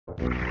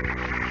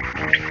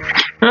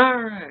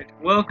Alright,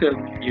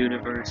 welcome,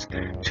 universe,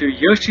 to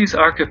Yoshi's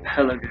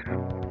Archipelago.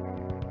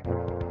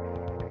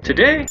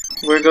 Today,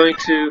 we're going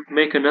to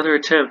make another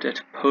attempt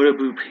at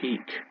Podoboo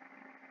Peak.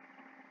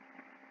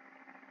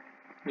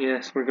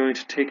 Yes, we're going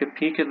to take a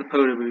peek at the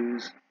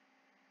Podoboos.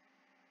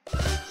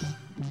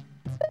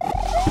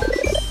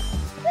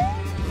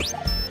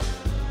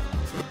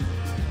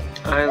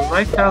 I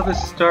like how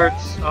this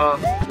starts off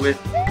with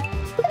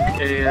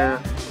a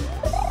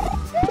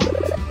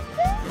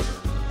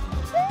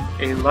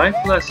life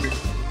lesson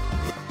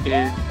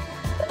in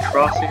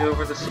crossing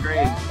over the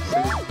screen,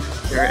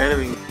 since there are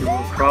enemies who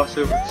will cross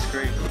over the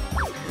screen.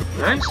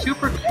 And I'm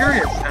super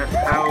curious at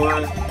how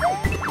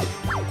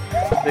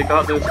they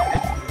got those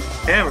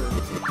cameras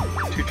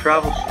to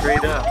travel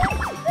straight up,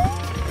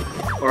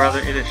 or rather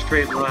in a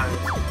straight line.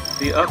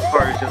 The up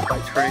part is just by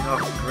turning off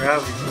the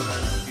gravity so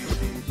that you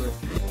see, but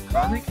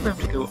how are they going to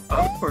have to go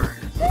upward?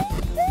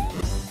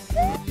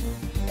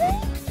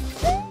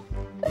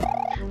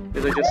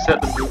 Did they just set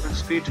the movement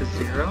speed to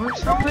 0 or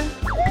something?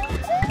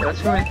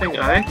 That's the only thing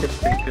I can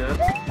think of,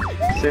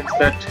 since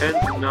that tends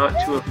not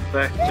to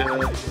affect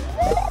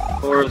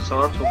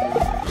horizontal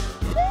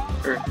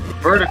movement. Or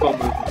vertical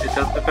movement. It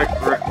doesn't affect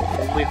vertical,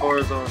 only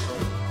horizontal.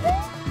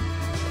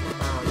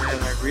 Oh man,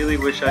 I really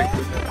wish I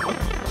could...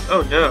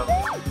 Oh no!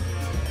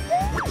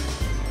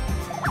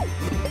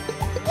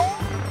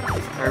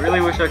 I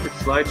really wish I could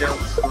slide down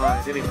the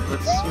slide. Anyway,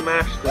 let's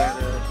smash that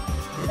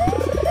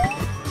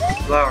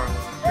flower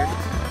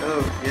monster.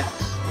 Oh, yes.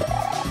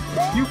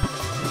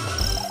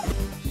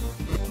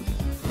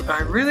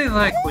 I really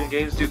like when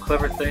games do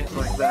clever things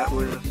like that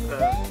with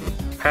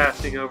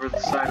passing over the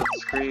side of the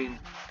screen.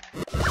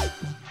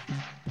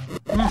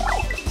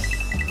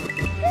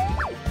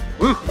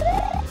 Woo!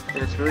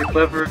 And it's really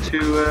clever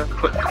to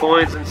put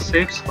coins in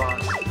safe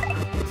spots.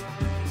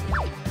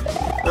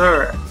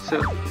 Alright,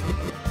 so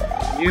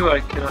you I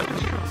cannot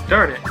destroy.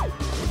 Darn it!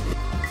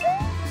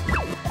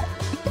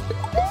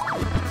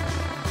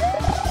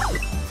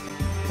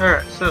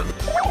 Alright, so...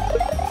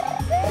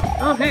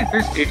 Oh hey,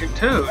 there's Agent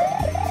Toad.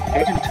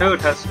 Agent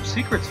Toad has some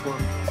secrets for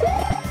me.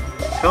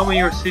 Tell me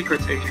your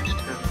secrets, Agent Toad.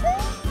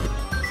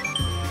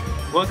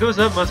 What goes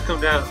up must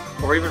come down,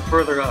 or even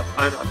further up.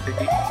 I'm not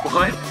picky.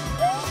 What?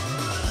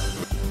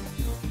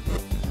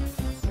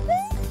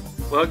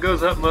 What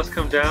goes up must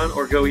come down,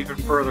 or go even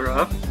further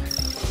up?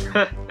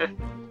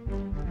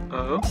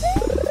 Oh?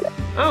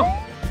 Oh!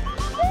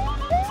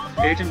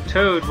 Agent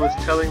Toad was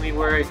telling me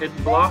where a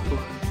hidden block was,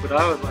 but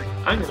I was like,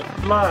 I'm gonna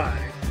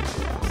fly!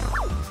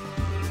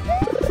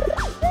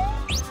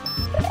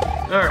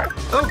 Alright,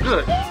 oh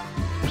good!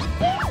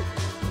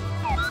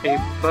 A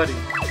buddy.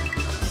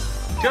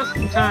 Just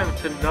in time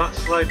to not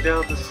slide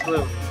down the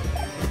slope.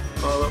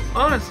 Although,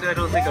 honestly, I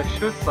don't think I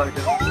should slide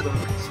down the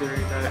slope,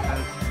 considering that it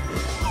has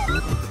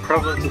the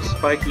prevalence of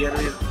spiky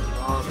enemies and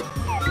lava.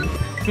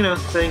 You know,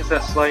 things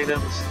that sliding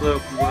down the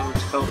slope won't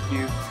help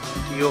you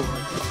deal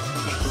with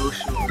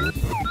emotionally.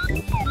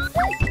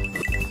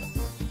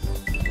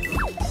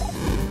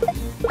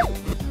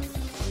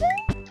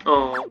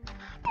 Oh,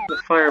 the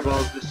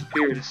fireballs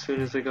disappeared as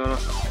soon as they got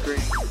off the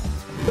screen.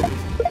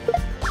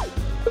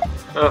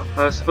 Oh,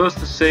 I was supposed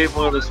to save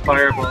one of those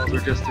fireballs or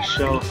just a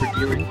shell for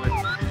dealing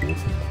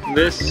with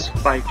this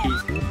spiky,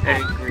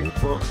 angry.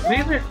 Well,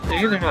 maybe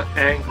they're not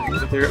angry,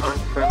 but they're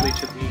unfriendly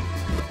to me.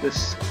 This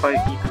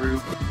spiky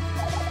group.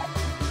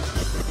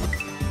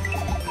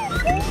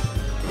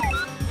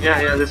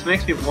 Yeah, this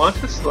makes me want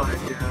to slide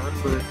down,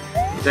 but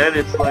then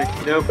it's like,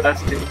 nope,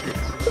 that's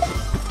dangerous.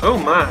 Oh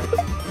my!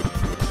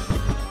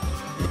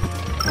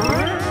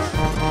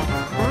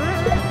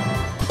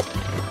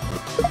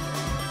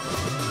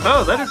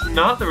 Oh, that is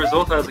not the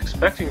result I was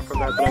expecting from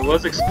that, but I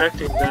was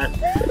expecting that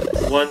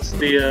once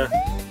the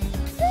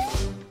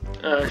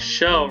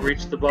shell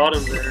reached the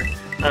bottom there,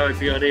 I would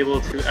be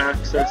unable to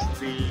access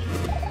the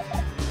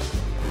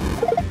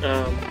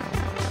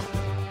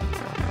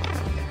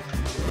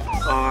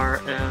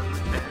RMN.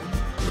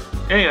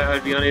 Anyway,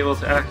 I'd be unable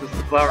to access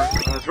the flower.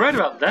 I was right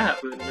about that,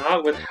 but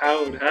not with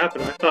how it would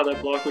happen. I thought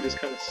that block would just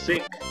kind of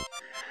sink.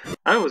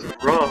 I was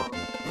wrong.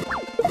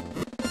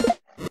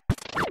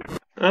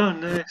 Oh,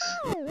 nice.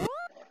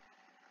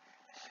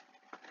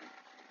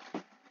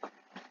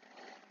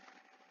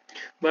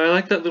 But I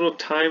like that little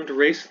timed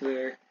race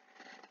there.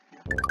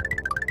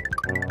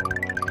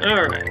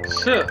 Alright,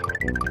 so...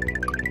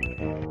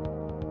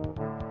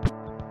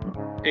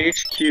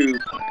 HQ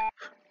pipe.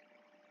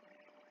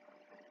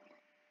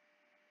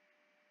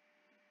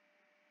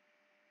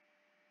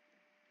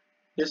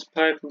 This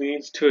pipe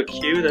leads to a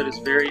queue that is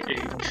very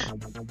H.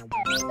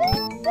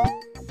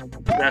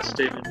 That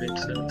statement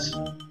makes sense.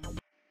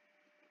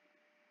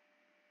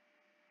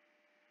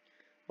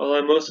 Well,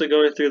 I'm mostly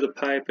going through the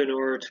pipe in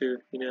order to,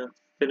 you know,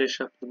 finish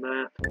up the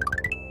map.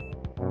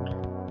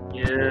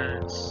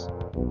 Yes.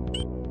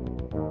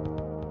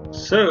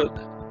 So,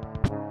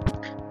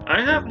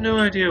 I have no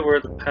idea where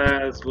the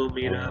paths will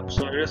meet up,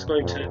 so I'm just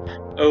going to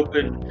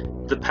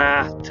open the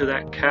path to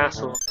that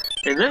castle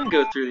and then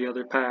go through the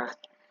other path.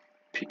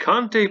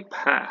 Picante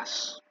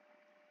Pass.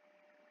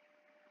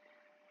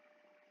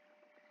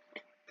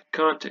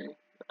 picante.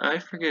 I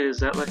forget, is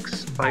that like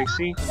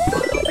spicy?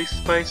 Mildly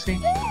spicy?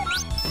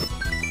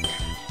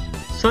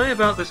 Something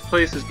about this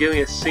place is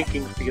giving a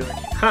sinking feeling.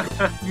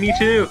 Haha, me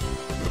too!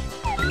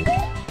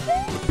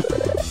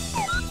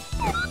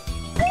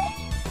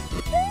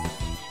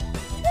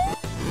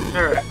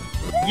 Alright.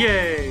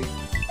 Yay!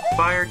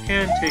 Fire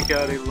can take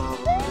out a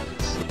lava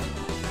lotus.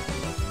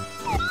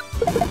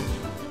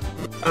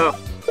 Oh.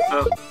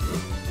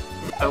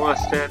 I want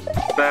to stand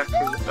back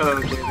from... Oh,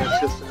 okay,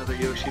 that's just another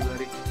Yoshi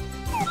buddy.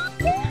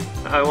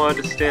 I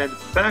wanted to stand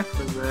back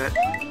from that.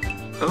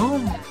 Oh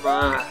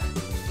my!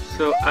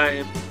 So I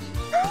am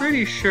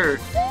pretty sure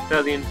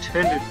that the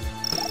intended...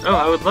 Oh,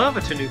 I would love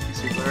a Tanuki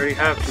suit, I already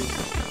have to.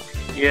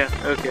 Yeah,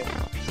 okay.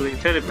 So the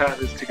intended path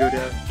is to go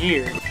down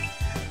here,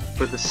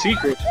 but the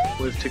secret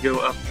was to go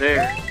up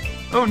there.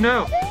 Oh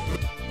no!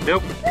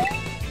 Nope.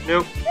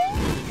 Nope.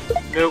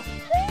 Nope.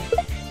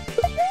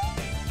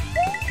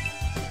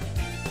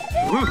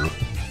 Woo!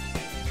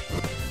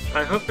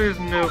 I hope there's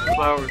no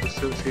flowers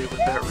associated with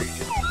that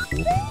region.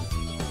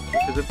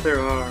 Because if there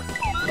are,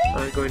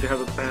 I'm going to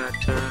have a bad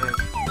time.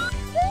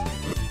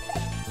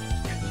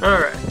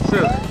 Alright,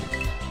 so...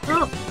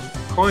 Oh!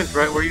 Coin's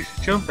right where you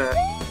should jump at.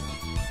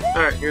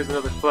 Alright, here's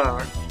another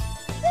flower.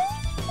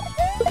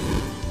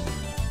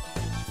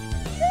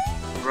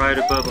 Right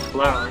above a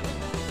flower.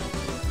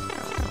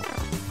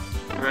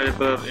 Right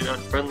above an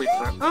unfriendly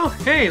flower. Oh,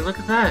 hey, look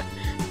at that!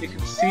 You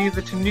can see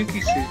the Tanuki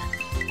suit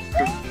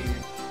from here.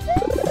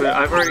 But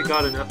I've already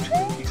got enough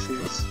Tanuki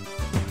suits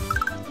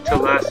to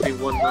last me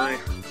one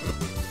life.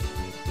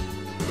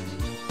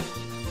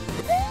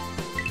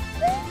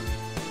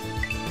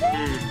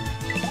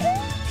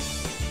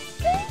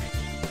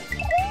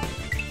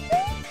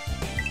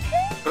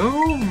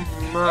 Oh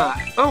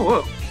my! Oh,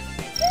 whoa!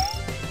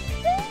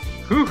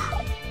 Whew!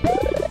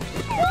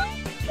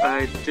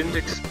 I didn't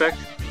expect...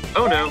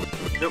 Oh no!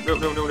 Nope, nope,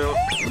 no, no, no.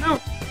 No!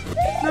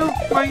 No!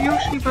 My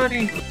Yoshi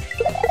buddy!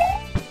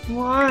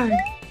 Why?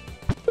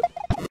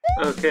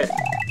 Okay,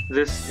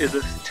 this is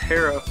a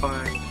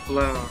terrifying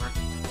flower.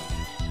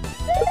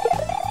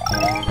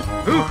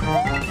 Ooh!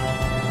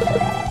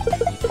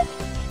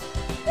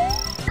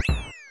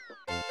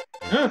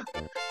 Huh!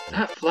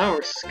 That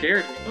flower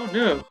scared me. Oh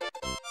no!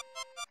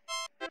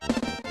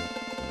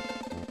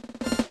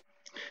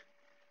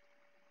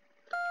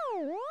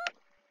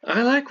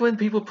 I like when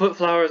people put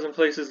flowers in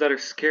places that are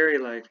scary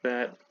like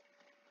that.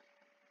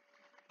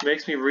 It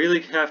makes me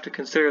really have to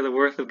consider the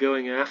worth of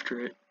going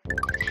after it.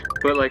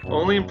 But like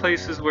only in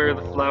places where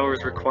the flower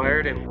is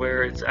required and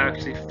where it's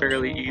actually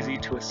fairly easy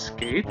to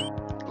escape.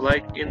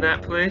 Like in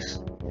that place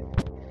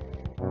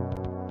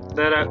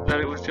that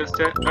it was just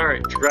at.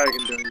 Alright,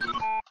 Dragon Dungeon.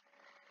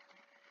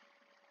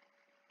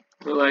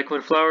 But like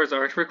when flowers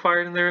aren't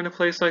required and they're in a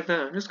place like that,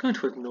 I'm just going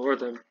to ignore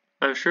them.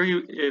 I'm sure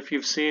if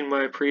you've seen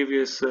my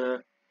previous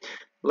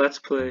Let's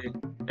Play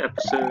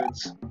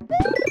episodes,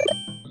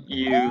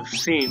 you've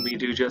seen me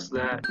do just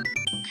that.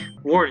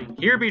 Warning,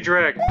 here be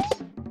dragons!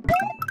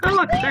 Oh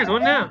look, there's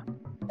one now!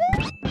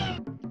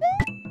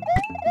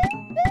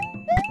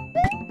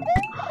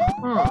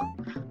 Huh,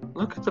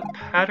 look at the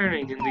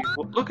patterning in these...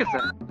 Look at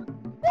that!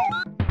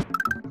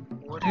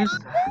 What is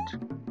that?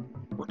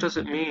 What does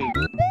it mean?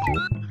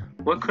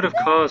 What could have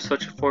caused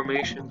such a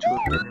formation to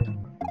occur?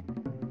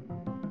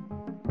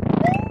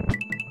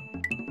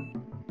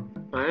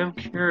 I am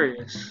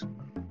curious.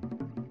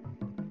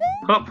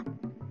 Hop!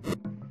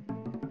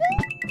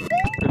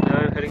 And now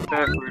I'm heading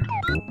backward.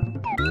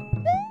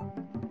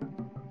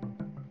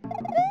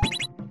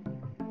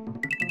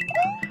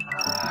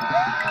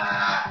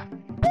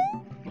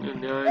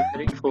 And now I'm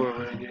heading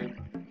forward again.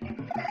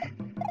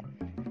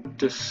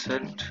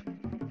 Descent.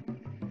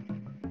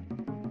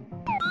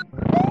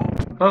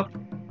 Hop!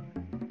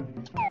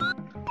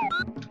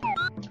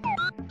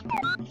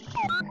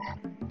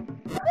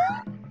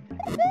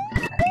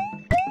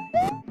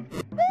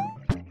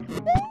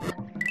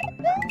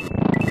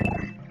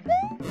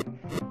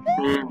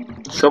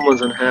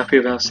 Someone's unhappy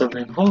about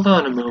something. Hold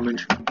on a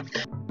moment.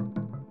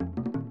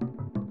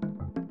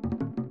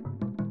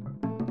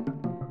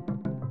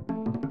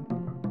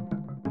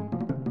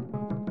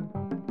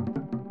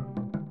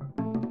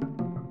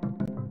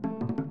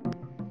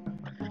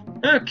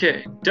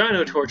 Okay,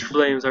 Dino Torch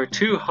flames are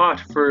too hot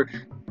for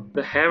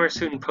the Hammer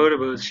Suit and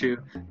Podobo's shoe.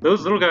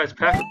 Those little guys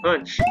pack a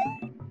punch.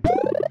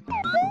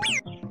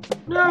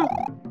 No!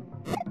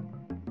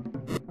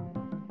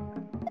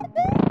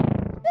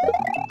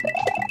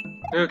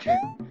 Okay.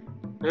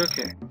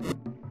 Okay.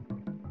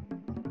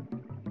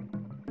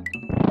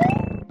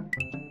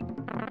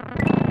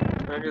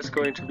 I'm just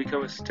going to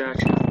become a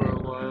statue for a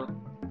while.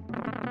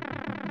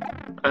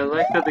 I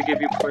like that they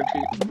give you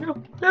plenty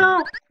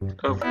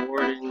of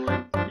warning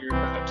when you're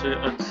about to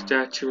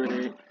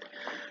unstatuate.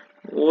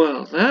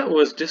 Well, that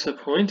was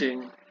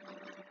disappointing,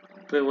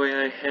 the way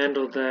I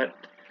handled that.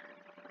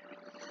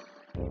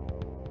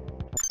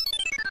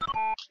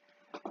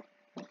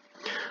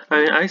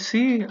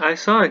 I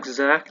saw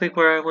exactly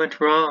where I went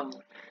wrong,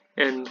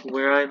 and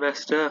where I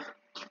messed up.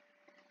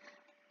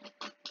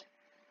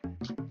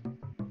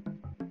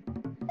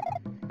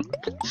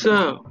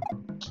 So,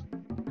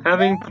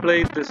 having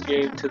played this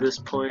game to this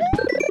point,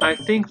 I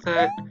think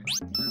that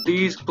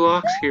these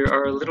blocks here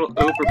are a little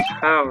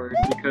overpowered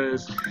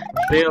because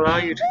they allow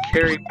you to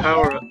carry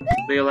power up.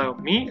 They allow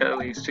me, at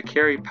least, to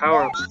carry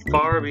power-ups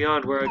far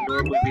beyond where I'd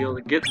normally be able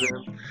to get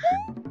them.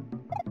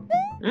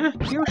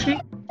 Yoshi!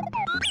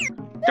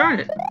 Darn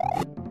it!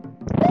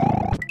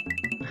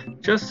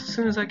 Just as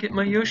soon as I get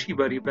my Yoshi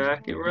buddy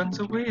back, it runs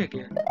away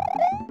again.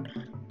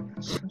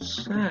 That's so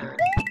sad.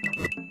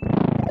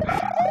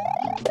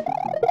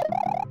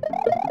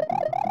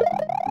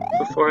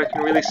 Before I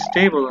can really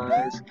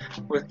stabilize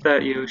with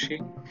that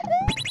Yoshi,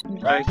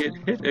 I get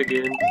hit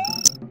again.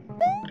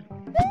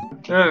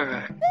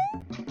 Alright.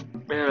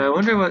 Man, I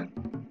wonder what...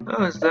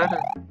 Oh, is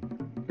that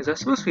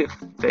supposed to be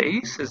a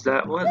face? Is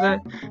that what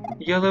that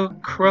yellow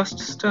crust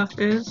stuff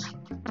is?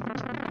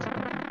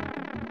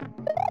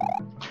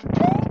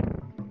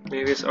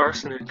 Maybe it's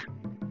arsenic.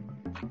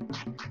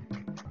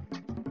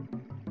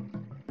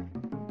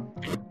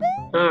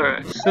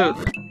 Alright, so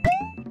then.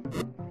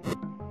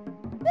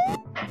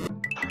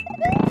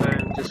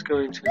 I'm just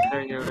going to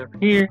hang out up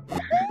here.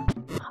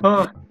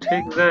 Ha!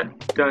 Take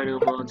that, Dino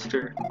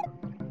Monster.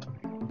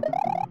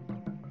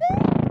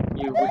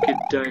 You wicked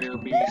Dino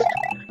Beast.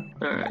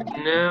 Alright,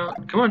 now,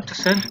 come on,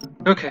 descend.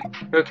 Okay,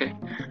 okay,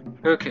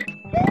 okay.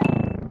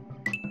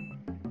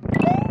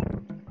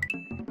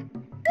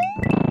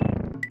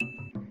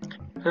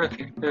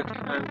 Okay, okay,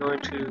 I'm going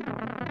to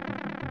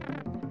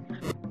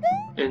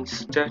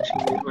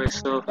instantiate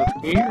myself up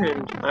here,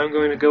 and I'm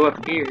going to go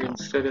up here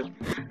instead of...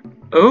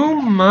 Oh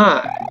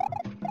my!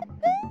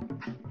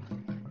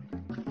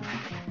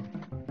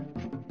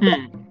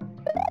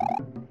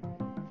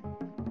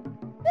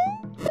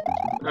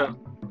 Oh.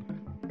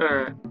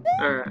 Alright,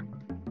 alright.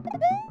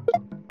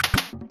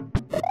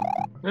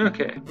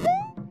 Okay.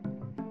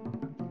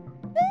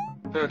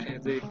 Okay,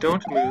 they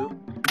don't move,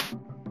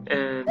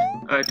 and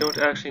I don't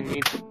actually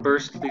need to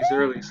burst these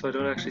early, so I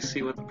don't actually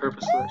see what the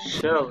purpose of that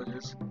shell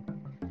is.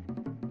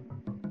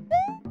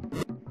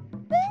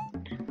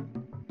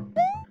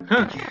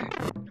 Okay.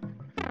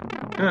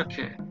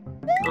 Okay.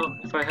 Well,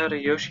 if I had a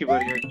Yoshi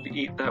buddy, I could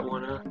eat that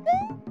one up.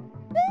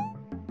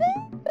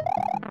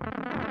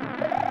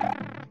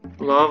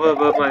 Lava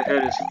above my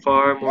head is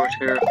far more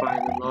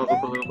terrifying than lava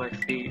below my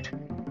feet.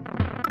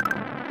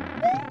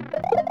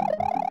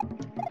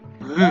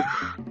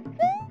 Oof.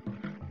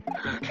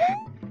 Okay.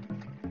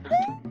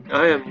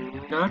 I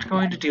am not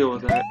going to deal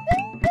with that.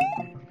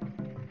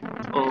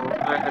 Oh,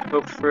 I had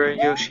hoped for a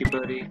Yoshi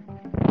buddy.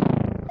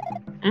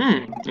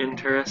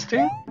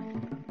 Interesting.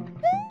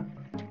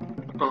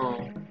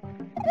 Oh.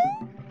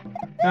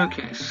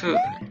 Okay, so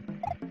then.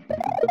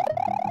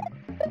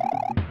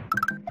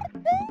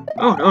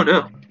 Oh, no,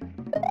 no.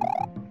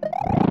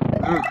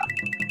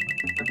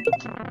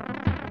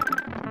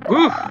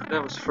 Whew,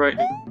 that was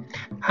frightening.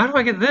 How do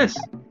I get this?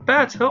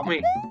 Bats, help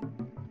me!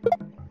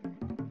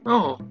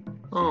 Oh,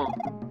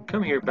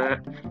 come here,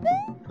 Bat.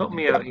 Help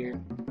me out here.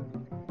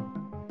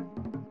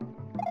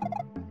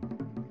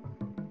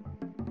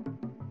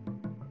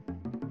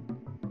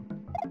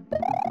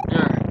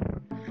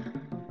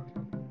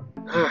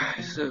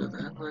 Alright, so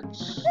then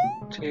let's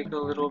take a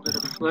little bit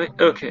of flight.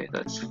 Okay,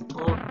 that's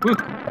full. Woo!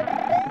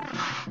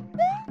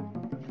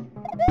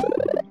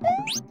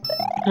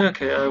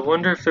 Okay, I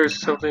wonder if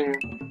there's something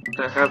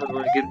that happens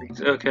when I get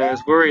these. Okay, I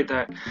was worried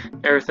that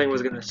everything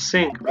was going to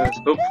sink, but I was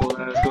hopeful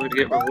that I was going to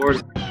get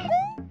rewarded.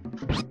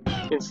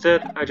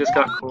 Instead, I just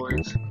got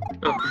coins.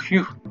 Oh,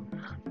 phew.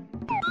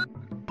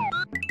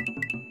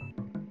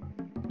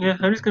 Yeah,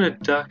 I'm just going to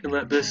duck and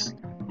let this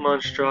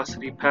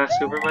monstrosity pass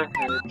over my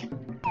head.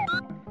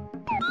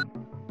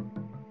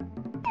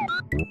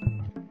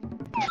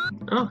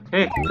 Oh,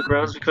 hey, the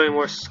ground's becoming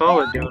more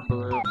solid down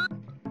below.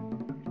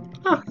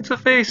 Oh, it's a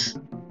face!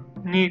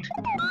 Neat.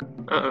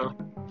 Uh-oh.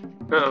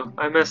 Uh-oh,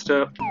 I messed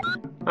up.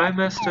 I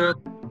messed up.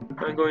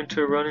 I'm going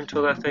to run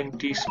until that thing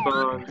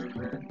despawns and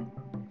then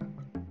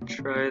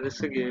try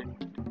this again.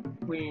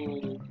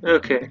 Whee.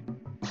 Okay.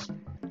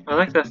 I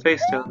like that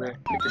face down there.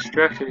 It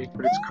distracted me,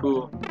 but it's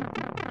cool.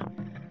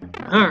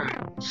 Alright,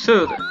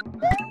 so then.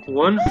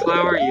 One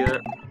flower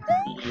yet.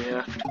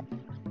 Yeah.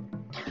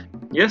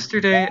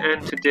 Yesterday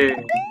and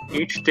today.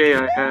 Each day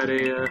I had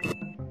a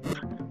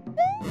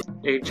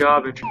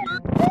job interview.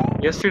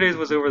 Yesterday's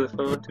was over the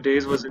phone,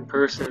 today's was in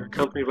person,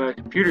 accompanied by a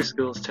computer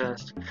skills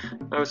test.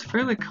 I was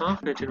fairly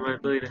confident in my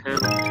ability to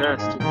handle the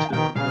test until...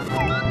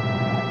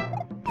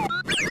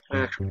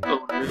 actually,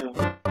 oh no.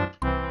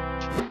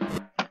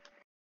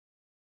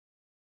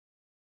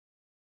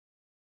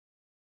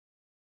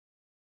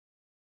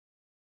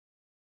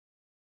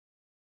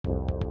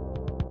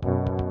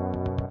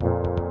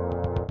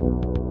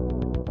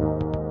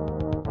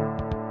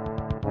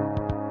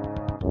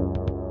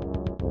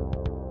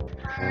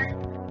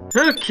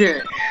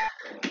 Okay.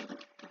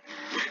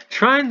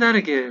 Trying that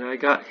again, I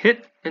got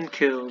hit and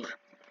killed.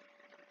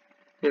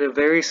 In a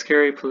very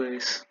scary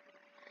place.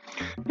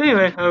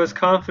 Anyway, I was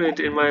confident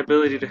in my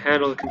ability to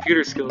handle the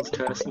computer skills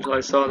test until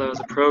I saw that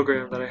was a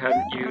program that I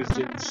hadn't used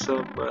in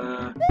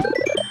some,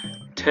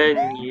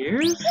 10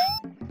 years?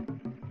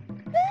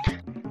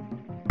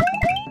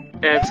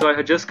 And so I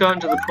had just gotten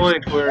to the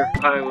point where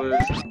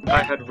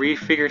I had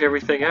refigured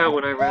everything out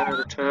when I ran out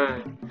of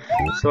time.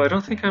 So I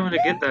don't think I'm gonna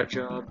get that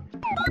job.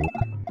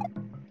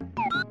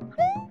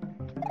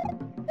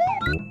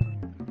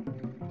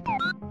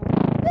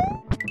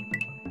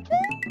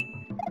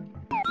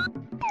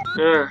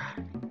 Alright.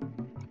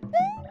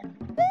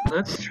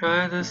 Let's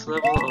try this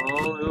level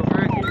all over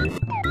again.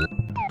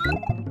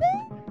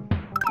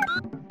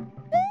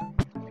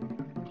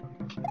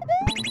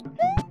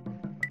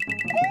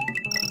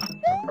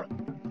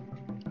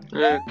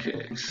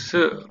 Okay,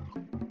 so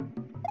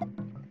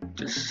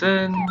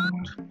descend,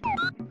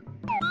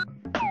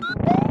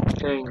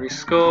 angry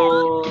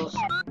skulls,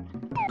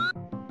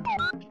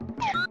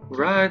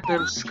 ride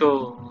them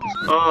skulls.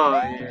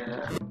 Oh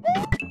yeah.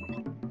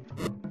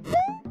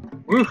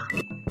 Woo!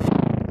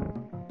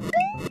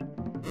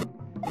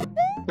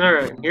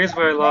 Alright, here's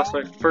where I lost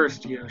my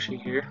first Yoshi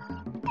here.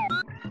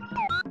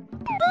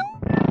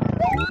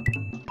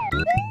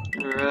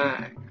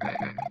 Right.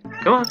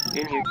 Come on,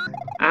 in here.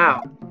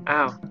 Ow,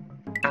 ow,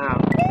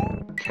 ow.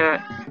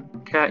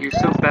 Cat, you're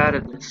so bad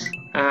at this.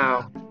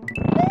 Ow.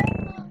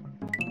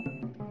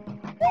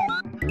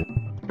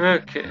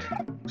 Okay,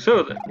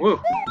 so then, woo.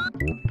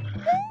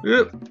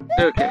 Oop.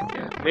 Okay,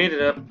 yeah, made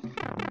it up.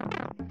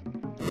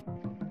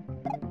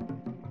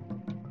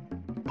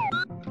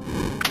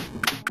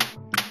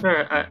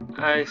 Alright,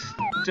 I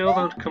still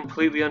don't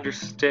completely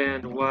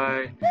understand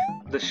why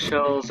the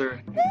shells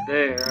are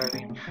there. I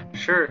mean,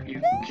 sure,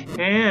 you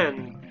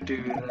can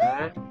do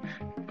that,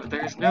 but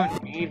there's no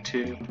need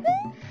to.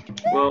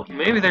 Well,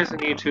 maybe there's a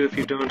need to if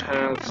you don't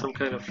have some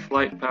kind of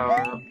flight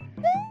power up.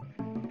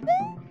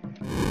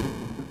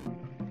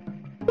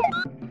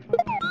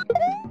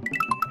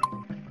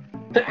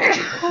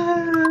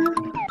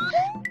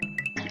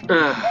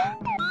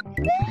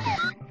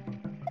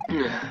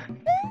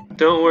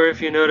 Don't worry if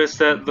you notice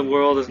that the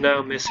world is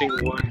now missing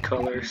one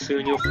color.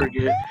 Soon you'll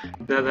forget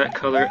that that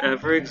color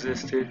ever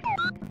existed.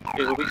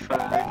 It'll be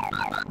fine.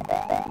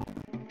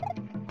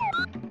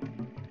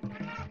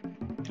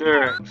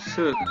 Alright,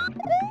 so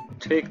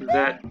take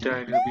that,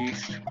 Dino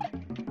Beast.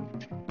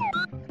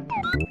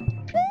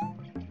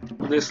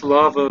 This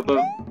lava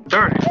above,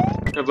 darn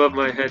it, above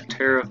my head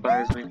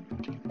terrifies me.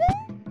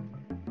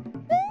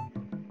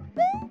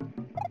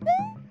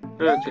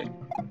 Okay.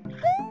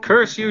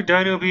 Curse you,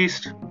 Dino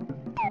Beast!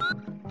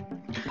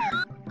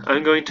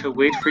 I'm going to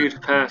wait for you to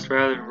pass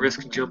rather than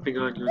risk jumping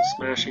on you and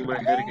smashing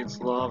my head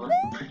against lava,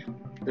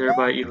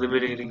 thereby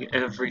eliminating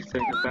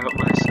everything about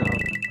myself.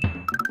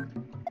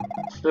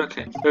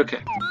 Okay,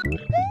 okay.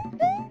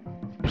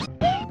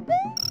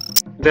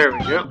 There we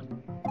go.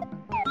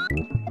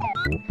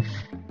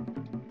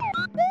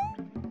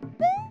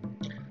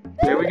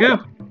 There we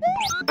go.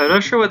 I'm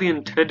not sure what the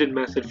intended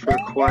method for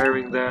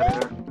acquiring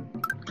that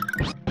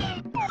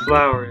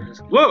flower is.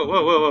 Whoa,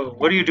 whoa, whoa, whoa.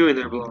 What are you doing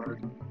there, Blarg?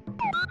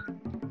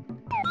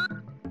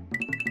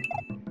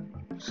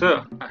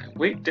 So, I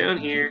wait down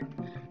here,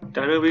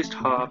 Dino Beast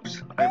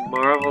hops, I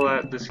marvel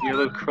at this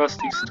yellow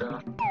crusty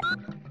stuff.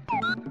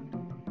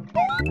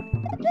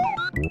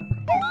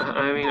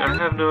 I mean, I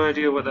have no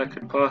idea what that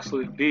could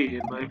possibly be.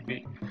 It might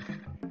be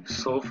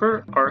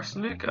sulfur?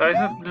 Arsenic? I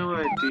have no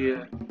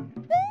idea.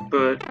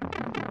 But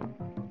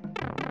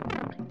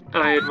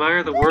I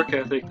admire the work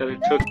ethic that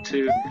it took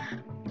to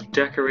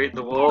decorate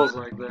the walls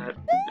like that.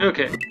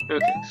 Okay,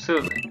 okay, so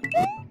then.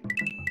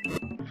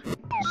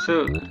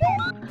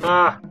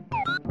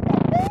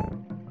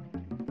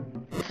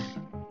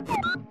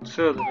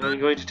 So then, I'm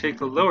going to take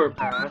the lower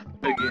path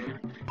again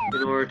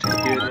in order to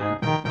get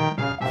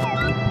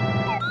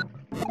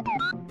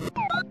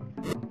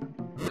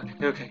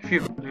Okay,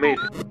 phew, made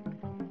it.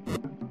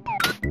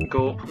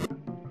 Gulp.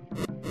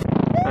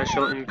 I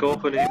shall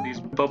engulpinate these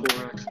bubble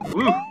wrecks.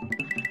 Woo!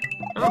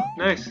 Oh,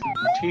 nice.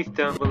 Teeth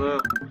down below.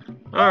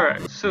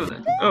 Alright, so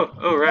then.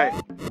 Oh, right.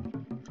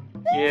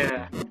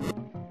 Yeah.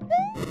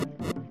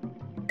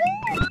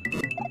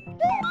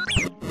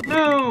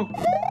 No!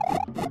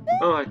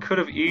 Oh, I could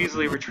have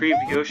easily retrieved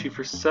Yoshi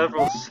for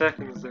several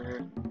seconds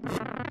there.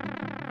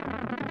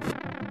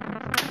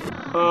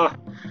 Huh.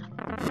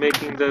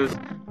 Making those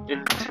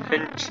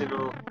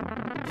intentional...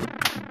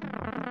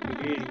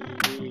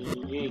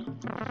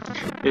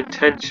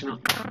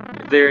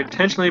 They're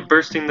intentionally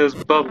bursting those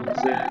bubbles,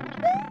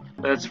 and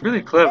that's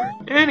really clever.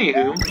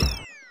 Anywho,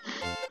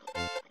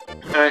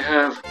 I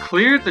have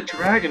cleared the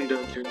Dragon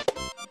Dungeon.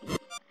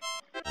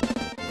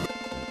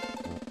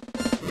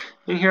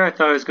 In here I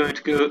thought I was going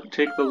to go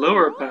take the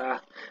lower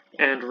path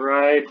and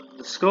ride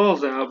the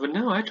skulls out, but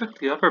no, I took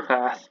the upper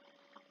path.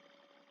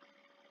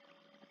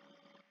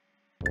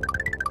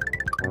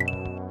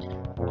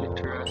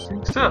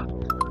 Interesting. So,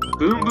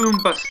 Boom Boom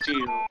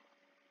Bastille.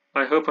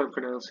 I hope I'm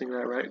pronouncing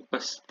that right.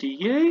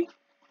 Bastille?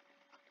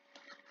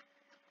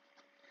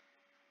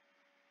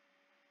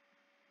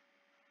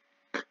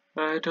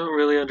 I don't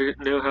really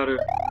know how to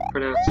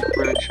pronounce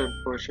French,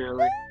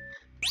 unfortunately.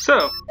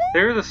 So,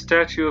 there's a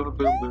statue of a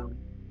Boom Boom.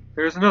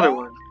 There's another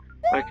one.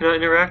 I cannot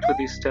interact with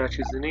these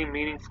statues in any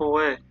meaningful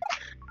way,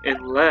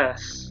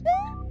 unless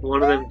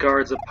One of them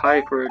guards a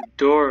pipe or a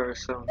door or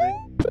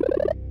something.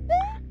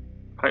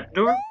 Pipe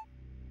door?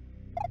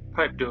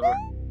 Pipe door.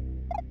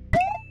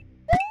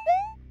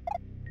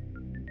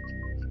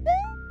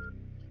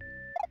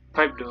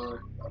 Pipe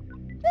door.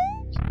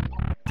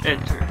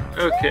 Enter.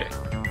 Okay.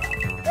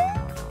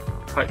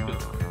 Pipe door.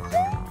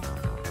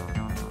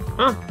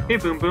 Oh, hey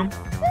Boom Boom.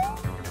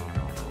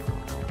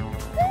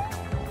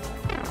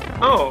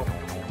 Oh.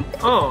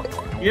 Oh,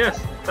 yes,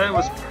 that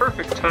was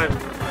perfect timing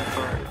on my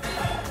part.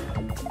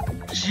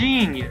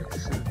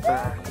 Genius, in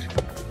fact.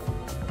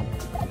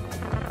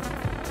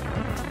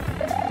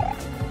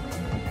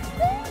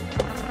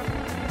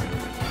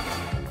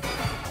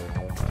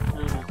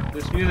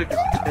 This music is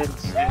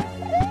tense and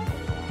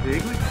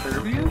vaguely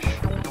Kirby-ish?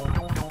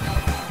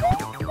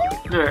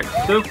 Alright,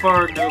 so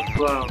far no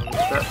flowers.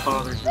 That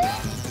bothers me.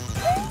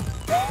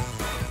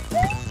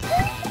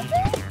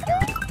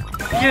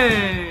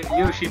 Yay!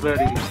 Yoshi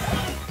buddies!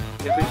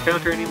 If we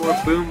encounter any more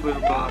Boom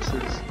Boom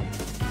bosses,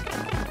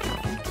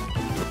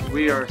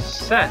 we are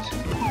set!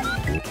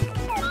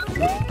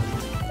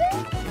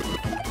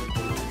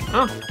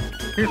 Oh,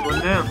 here's one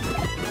now.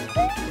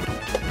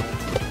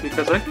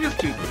 Because I can just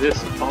do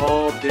this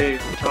all day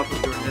on top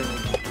of your head.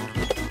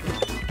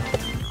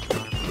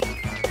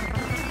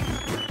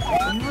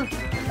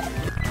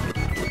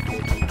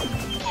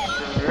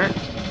 Alright,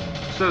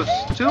 so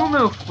still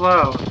no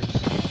flowers.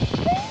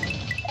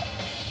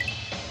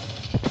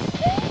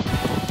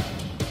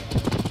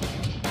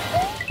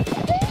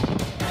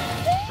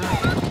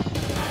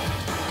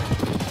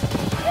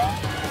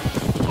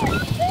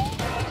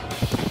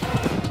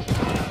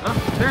 Oh,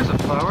 there's a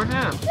flower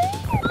now.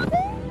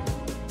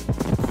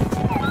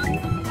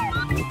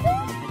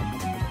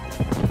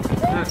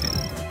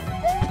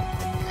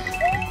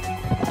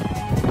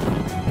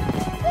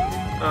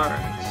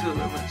 Alright, so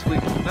let's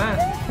weaken that.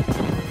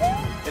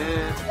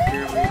 And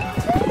here we go.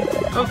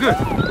 Oh good!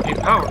 A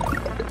power!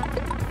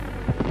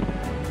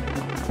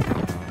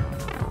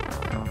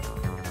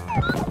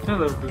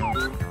 Hello, Boom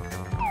Boom.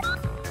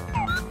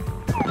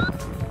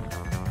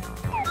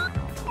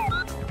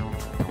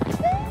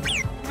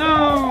 No!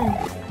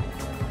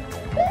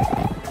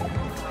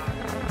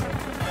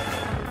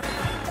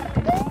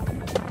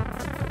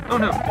 Oh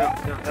no,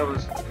 that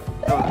was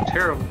a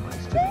terrible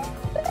place to be.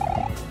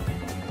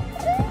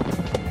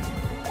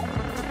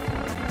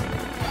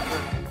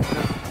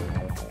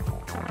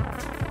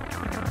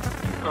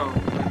 Oh,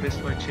 I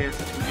missed my chance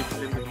to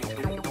infinity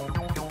too.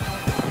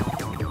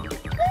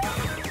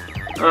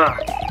 Ah!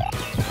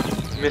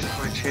 Missed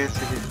my chance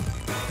again.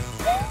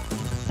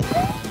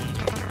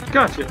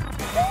 Gotcha!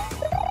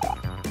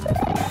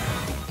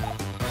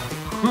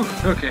 Whew,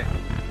 okay.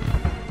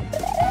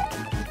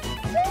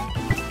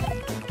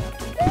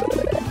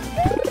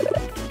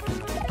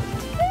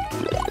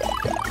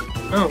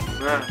 Oh,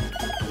 man.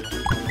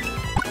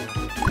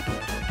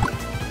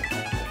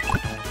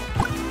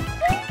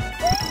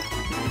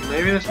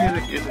 Maybe this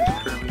music isn't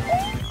Kirby.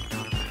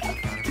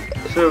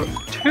 So,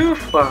 2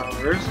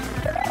 flowers,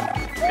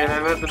 and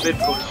I'm at the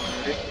midpoint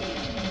already.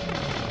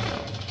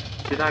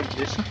 Did I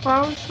miss a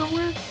flower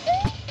somewhere?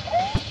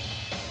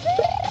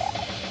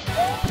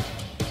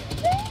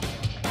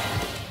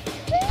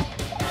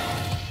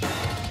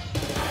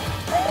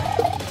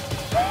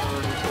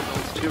 Oh,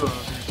 there's 2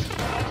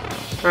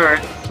 others.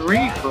 Alright,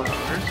 3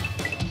 flowers.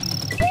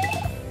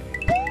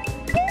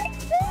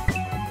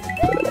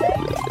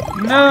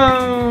 No!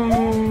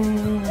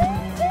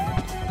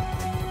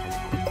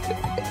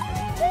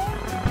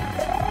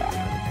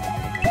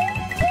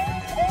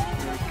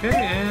 Okay,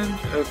 and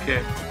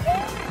okay.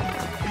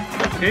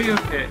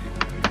 Okay.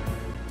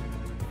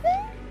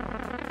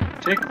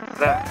 Take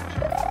that.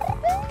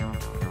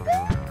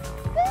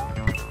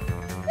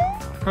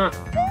 Huh.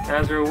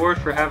 As a reward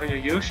for having a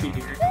Yoshi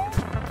here, you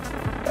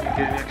get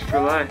an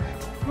extra life.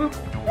 Whoop.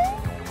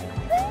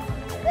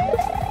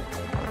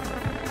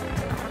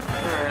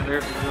 Alright,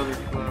 there's another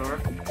flower.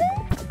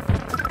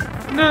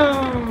 No!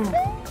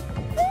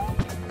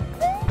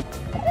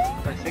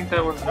 I think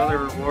that was another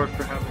reward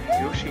for having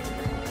a Yoshi here.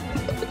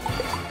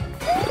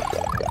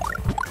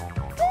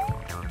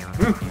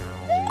 Whew.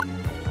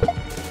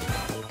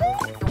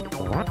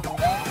 I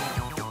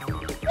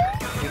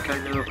think I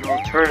know of an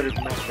alternative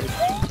method.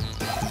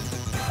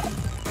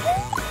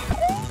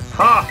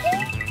 Ha!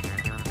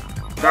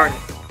 Darn it.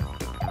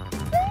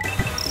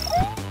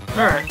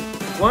 Alright,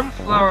 1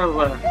 flower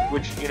left,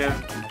 which, you know,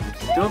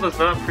 still does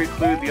not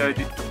preclude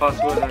the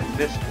possibility that I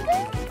missed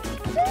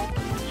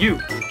one. You!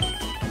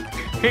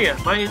 Hey,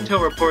 my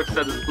intel reports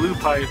that this blue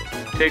pipe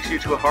takes you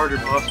to a harder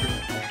boss room.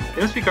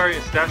 It must be guarding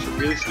a stash of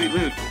really sweet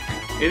loot.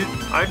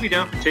 I'd be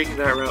down for taking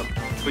that route,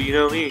 but you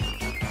know me,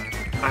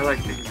 I like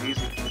things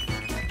easy.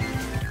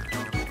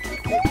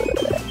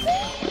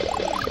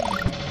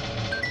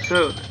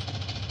 So,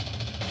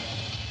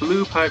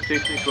 blue pipe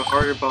takes me to a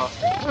harder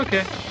boss room.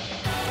 Okay.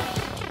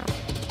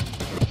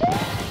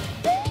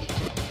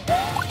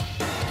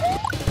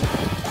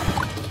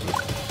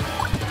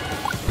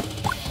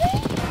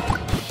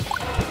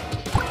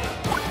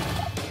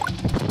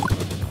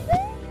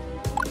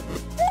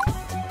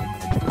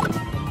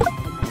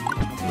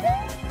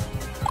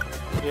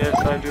 Yes,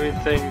 I'm doing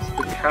things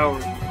the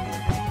coward.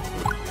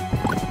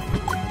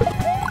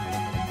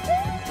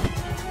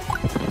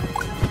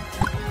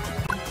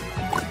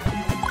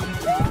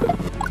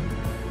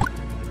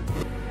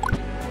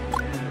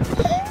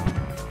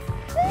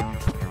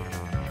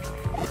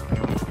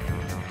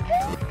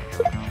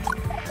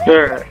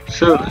 Alright,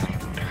 so then,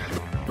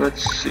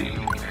 let's see.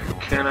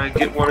 Can I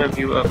get one of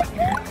you up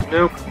here?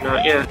 Nope,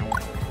 not yet.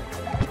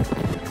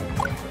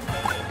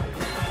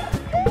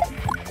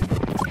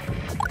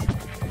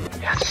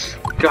 Yes,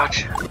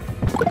 gotcha.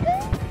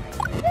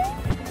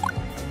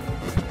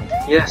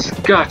 Yes,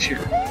 gotcha.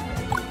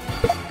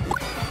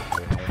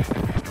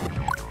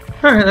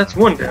 Alright, that's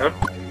one down.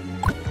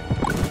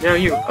 Now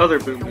you, other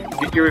Boom Boom,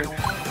 get your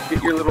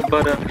little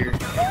butt up here.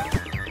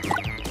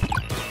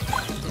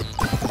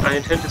 I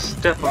intend to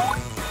step on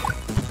it.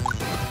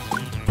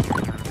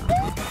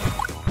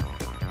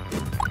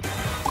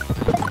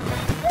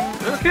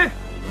 Okay.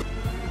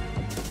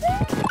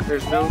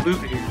 There's no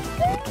loot here.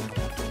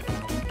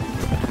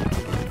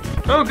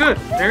 Oh good,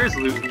 there is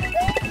loot here.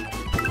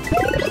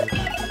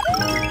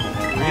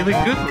 Really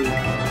good loot.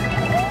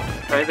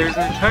 Alright, there's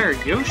an entire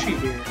Yoshi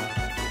here.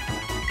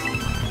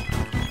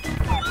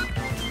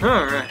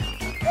 Alright.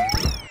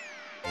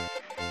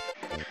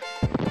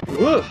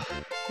 Woof!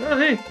 Oh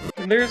hey,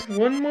 and there's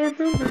one more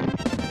Boom Boom.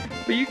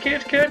 But you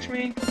can't catch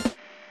me.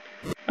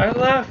 I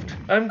left.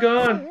 I'm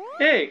gone.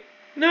 Hey!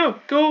 No!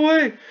 Go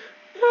away!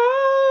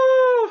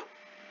 No!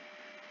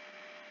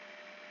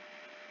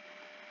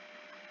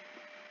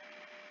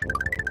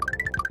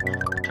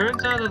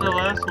 Turns out that the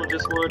last one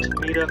just wanted to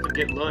meet up and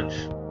get lunch.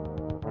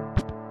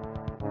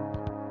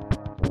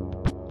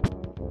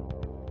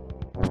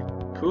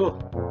 Cool.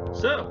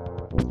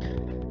 So,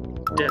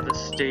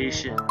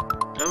 devastation.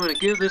 I'm gonna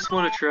give this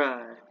one a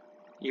try,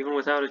 even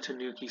without a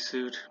Tanuki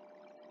suit.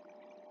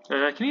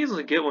 And I can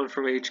easily get one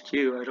from HQ,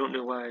 I don't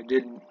know why I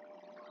didn't.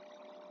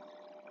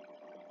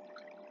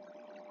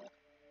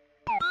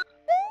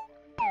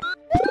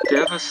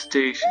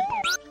 Devastation.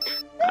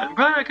 I'm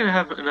probably not gonna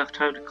have enough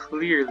time to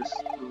clear this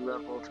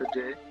level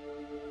today.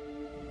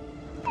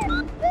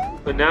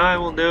 But now I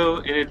will know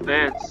in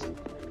advance.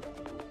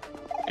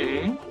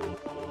 Eh?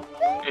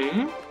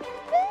 Eh?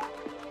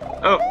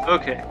 Oh,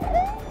 okay.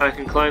 I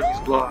can climb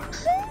these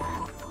blocks.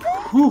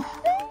 Whew.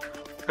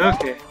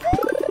 Okay.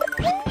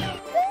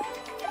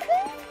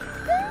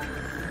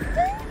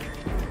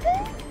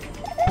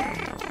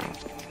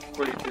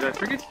 Wait, did I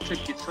forget to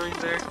get something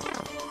there?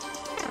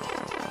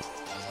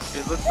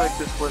 It looks like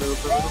this went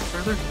over a little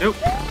further. Nope.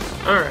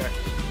 Alright.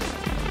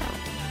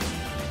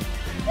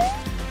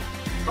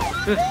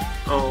 What's this?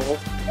 Oh.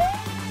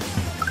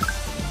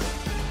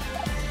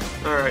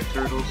 Alright,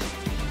 turtles.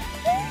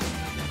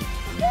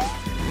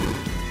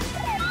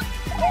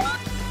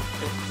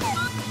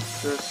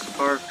 The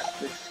sparks,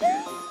 they see.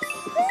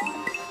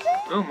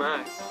 Oh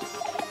my.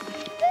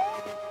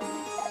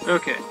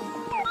 Okay.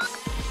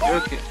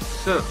 Okay,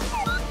 so.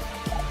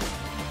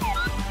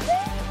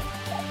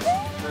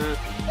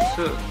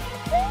 So.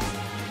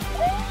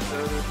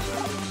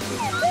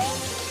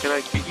 Can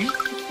I get you to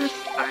this?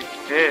 I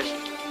can.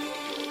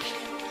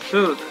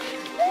 So,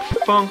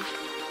 bonk.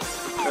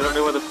 I don't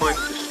know what the point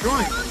of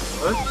destroying this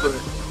was,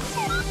 but,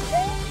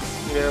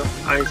 you know,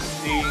 I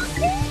see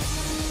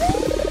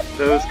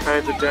those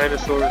kinds of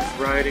dinosaurs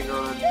riding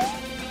on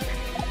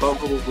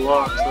bumpable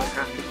blocks, so I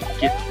have to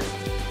get them.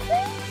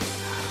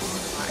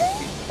 How do I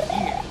get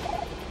here?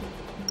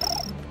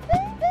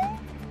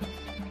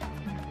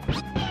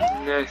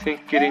 And I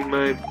think getting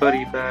my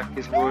buddy back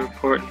is more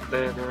important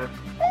than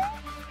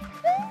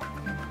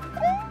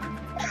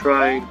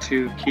trying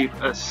to keep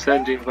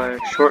ascending by a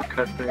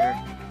shortcut there.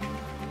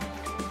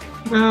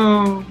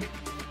 No,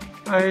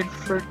 I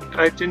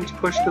didn't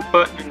push the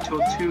button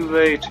until too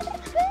late,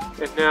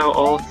 and now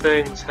all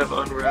things have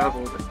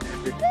unraveled and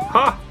ended.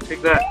 Ha!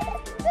 Take that.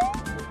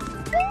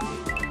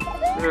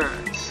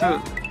 Alright,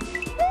 so.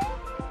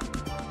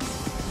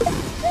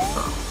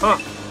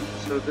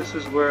 So this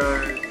is where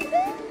I.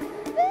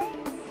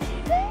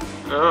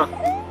 Ah,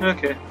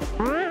 okay.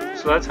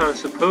 So that's how I'm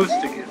supposed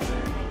to get there.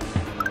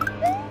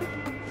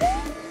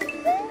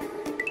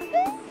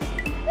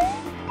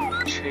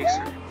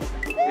 Chaser,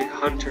 a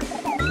hunter,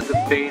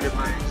 the bane of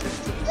my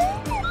existence.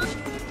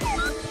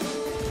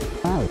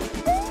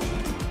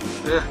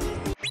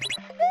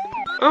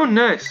 Oh,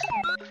 nice!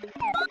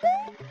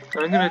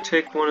 I'm gonna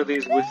take one of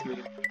these with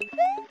me.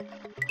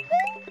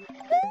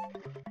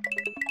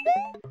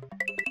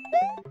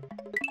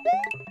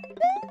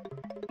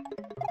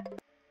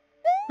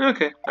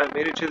 Okay, I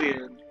made it to the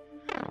end.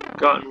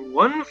 Gotten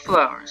one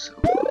flower so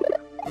far.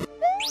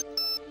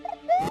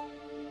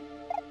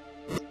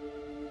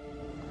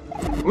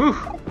 Woo!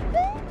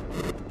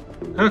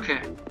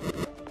 Okay.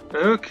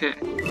 Okay.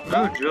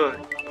 Oh joy.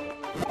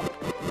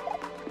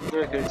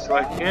 Okay, so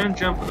I can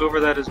jump over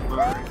that as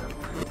Mario.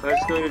 I'm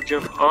just going to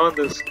jump on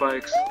those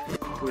spikes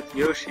with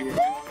Yoshi.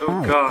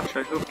 Oh gosh,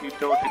 I hope you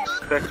don't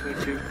expect me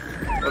to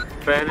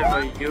abandon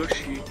my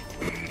Yoshi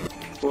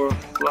for a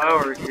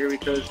flower here,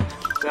 because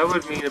that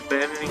would mean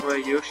abandoning my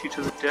Yoshi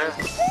to the death.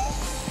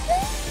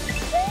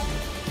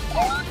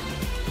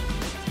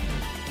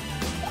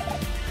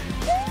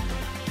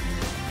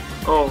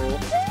 Oh.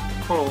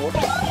 Oh.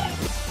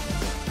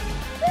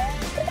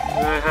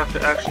 And I have to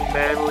actually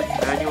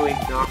manually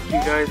knock you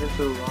guys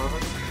into the lava.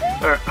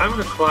 Alright, I'm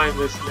gonna climb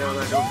this now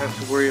that I don't have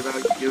to worry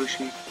about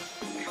Yoshi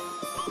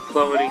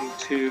plummeting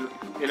to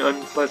an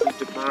unpleasant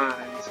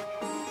demise.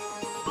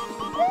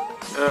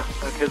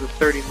 I've hit the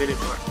 30-minute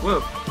mark.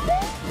 Whoa!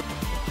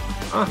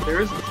 Ah,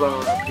 there is a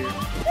flower up here.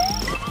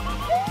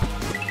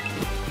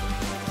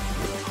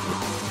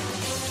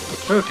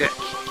 Okay.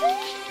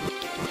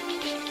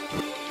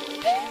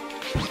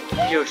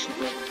 Yoshi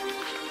there.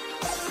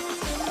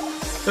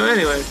 So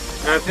anyway,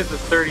 I've hit the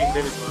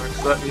 30-minute mark,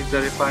 so that means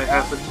that if I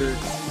happen to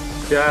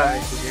die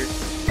here,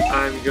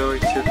 I'm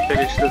going to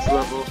finish this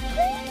level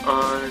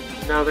on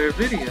another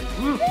video.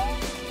 Woo!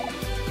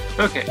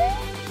 Okay.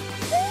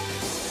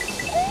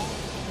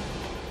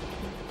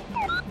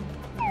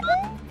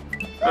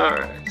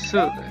 Alright,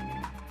 so then.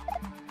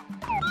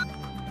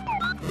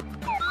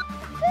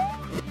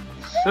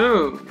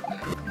 So then.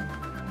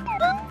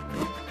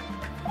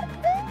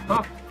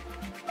 Huh.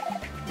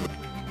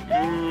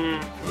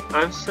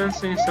 I'm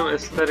sensing some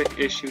aesthetic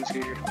issues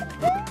here.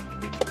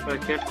 But I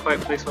can't quite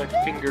place my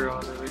finger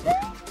on it.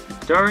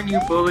 Darn you,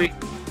 bully!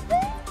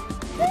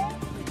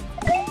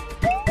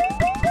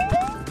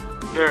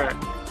 Alright.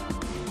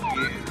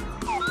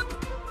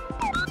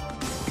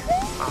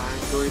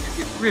 I'm going to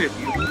get rid of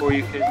you before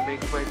you can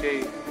make my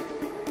day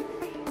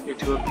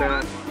into a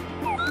bad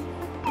one.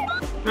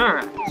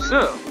 Alright,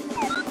 so.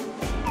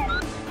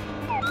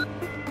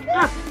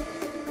 Ah.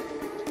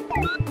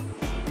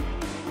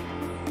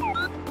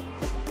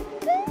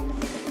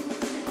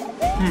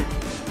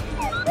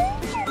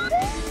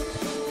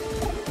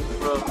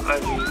 Well, I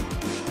mean,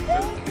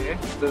 okay,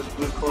 those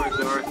blue coins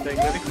are a thing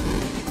that I could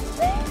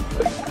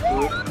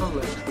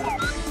collect them.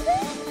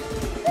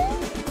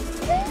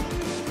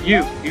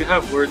 You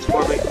have words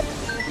for me.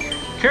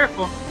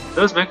 Careful!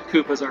 Those Mecha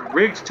Koopas are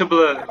rigged to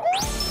blow.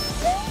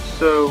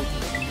 So,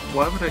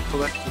 why would I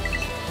collect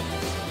these?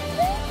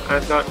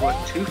 I've got, what,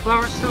 2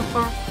 flowers so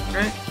far?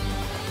 Right?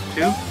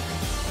 2?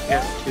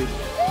 Yeah, 2.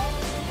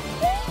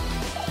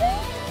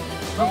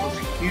 That was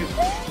huge.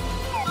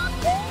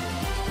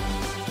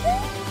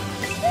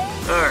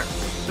 Alright,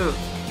 so.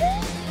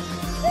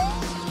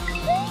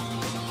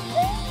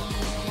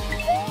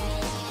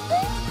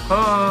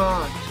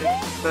 Ah,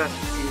 take that,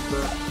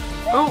 Koopa.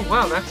 Oh,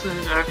 wow, that's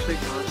an actually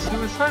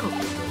non-suicidal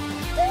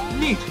Koopa.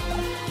 Neat.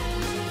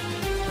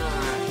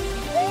 Alright.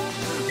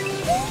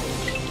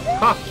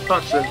 Ha,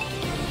 thought so.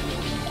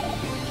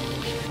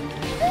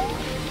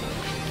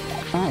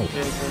 And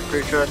I'm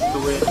pretty sure that's the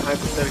way I'm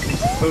hypothetically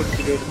supposed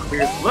to go to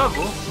clear the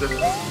level, so...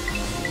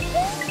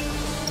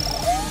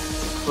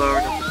 Flower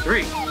number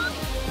 3.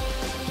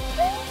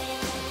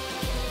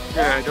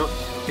 Alright, I don't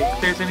think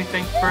there's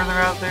anything further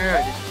out there. I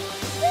didn't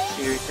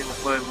see anything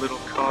with my little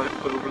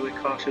overly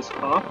cautious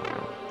hop.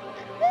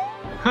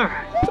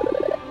 Alright.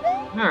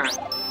 Alright.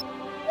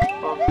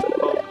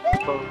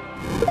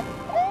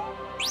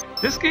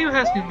 This game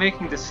has me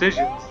making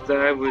decisions that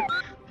I would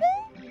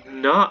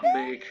not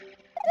make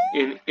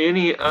in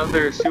any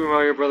other Super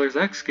Mario Bros.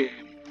 X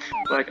game.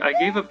 Like, I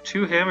gave up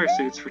 2 hammer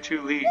suits for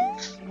 2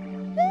 leaves.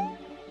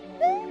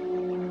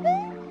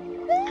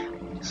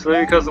 So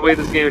because the way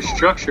this game is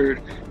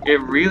structured, it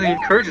really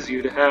encourages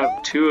you to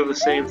have 2 of the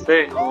same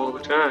thing all the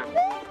time.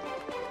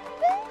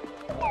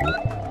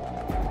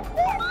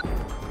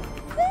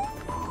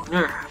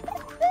 Alright.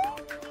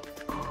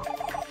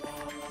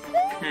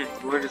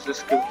 Where does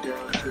this go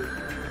down to?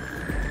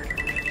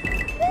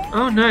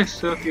 Oh nice,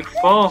 so if you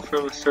fall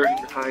from a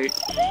certain height,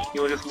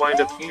 you'll just wind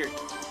up here.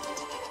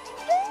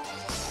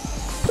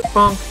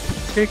 Bonk,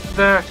 take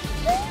that.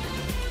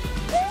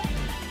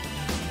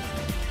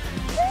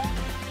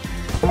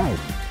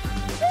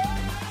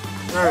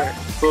 Alright,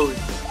 bullies.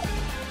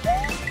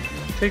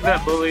 Take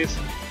that, bullies.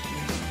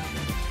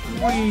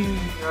 Whee!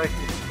 I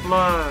can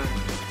fly.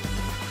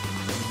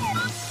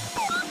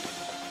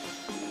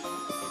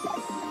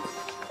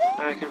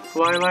 I can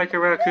fly like a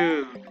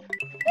raccoon.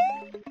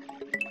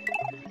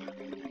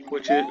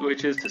 Which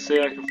is to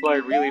say I can fly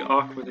really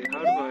awkwardly.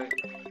 How do I...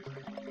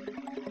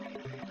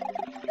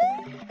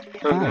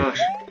 Oh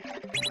gosh.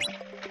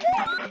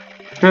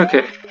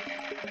 Okay.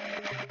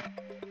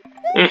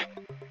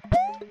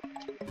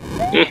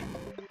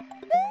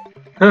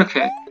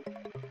 Okay.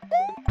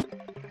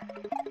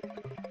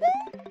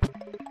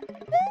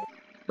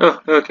 Oh,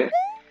 okay.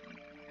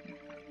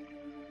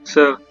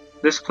 So,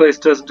 this place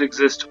doesn't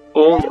exist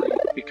only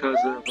because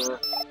of,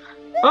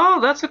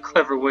 Oh, that's a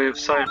clever way of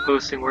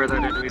signposting where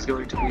that enemy is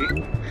going to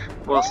be,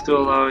 while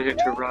still allowing it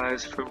to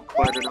rise from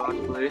quite an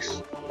odd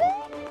place.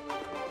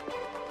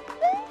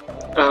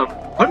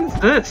 What is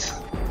this?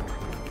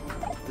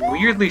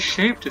 Weirdly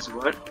shaped is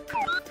what?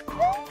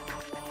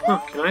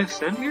 Oh, can I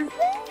ascend here?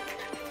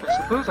 I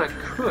suppose I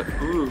could.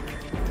 Ooh.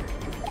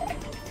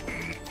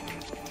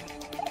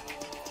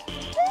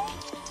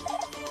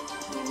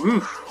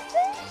 Oof.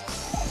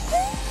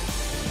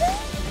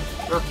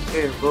 Oh,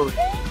 hey, bully.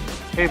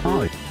 Hey,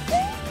 bully.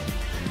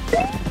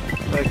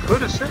 I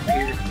could ascend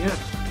here, yes.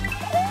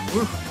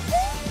 Oof.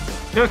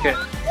 Okay.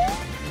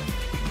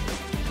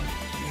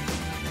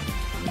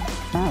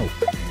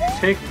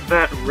 Take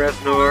that,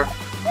 Reznor.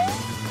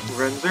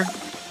 Renzer?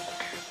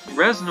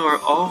 Reznor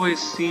always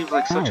seems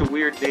like such a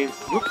weird name.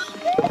 Whoops.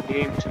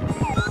 Name to me.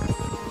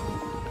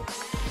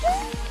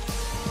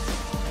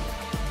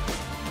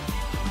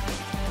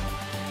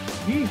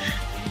 Yeesh.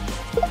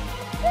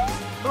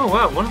 Oh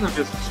wow, one of them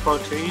just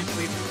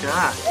spontaneously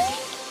died.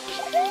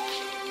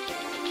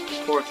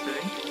 Poor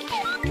thing.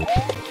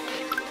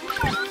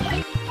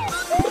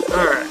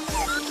 Alright.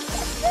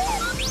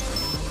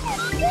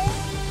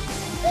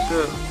 So,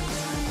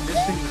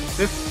 missing the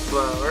 5th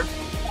flower.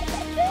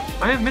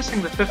 I am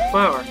missing the 5th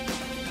flower.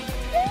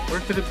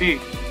 Where could it be?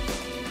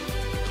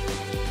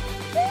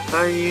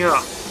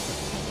 Hiya.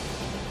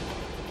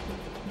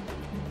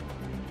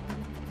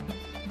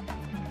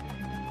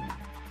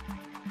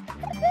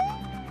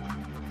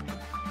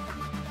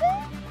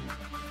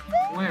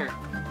 Where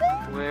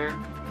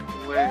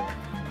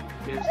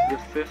is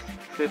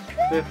the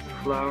 5th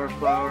flower?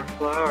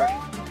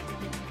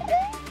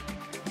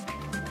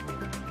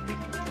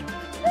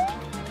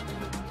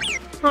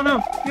 Oh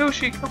no,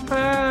 Yoshi, come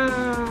back!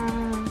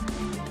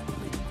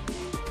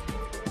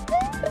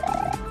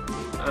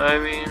 I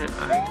mean,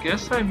 I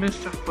guess I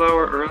missed a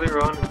flower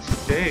earlier on in the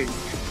stage.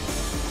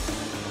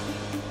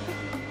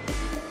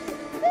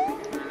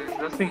 And there's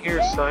nothing here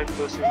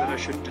signposting that I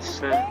should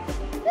descend.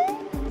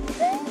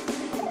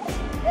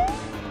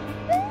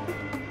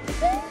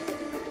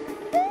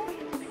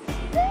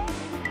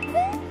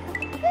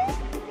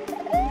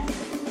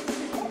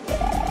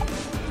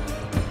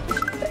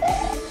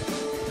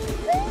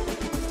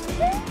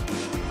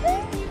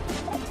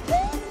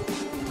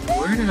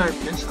 Where did I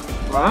miss a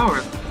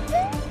flower?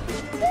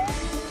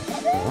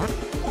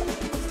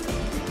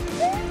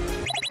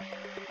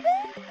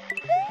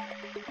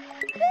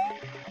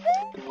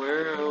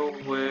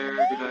 Where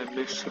did I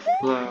miss a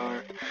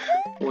flower?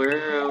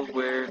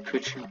 Where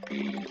could you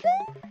be?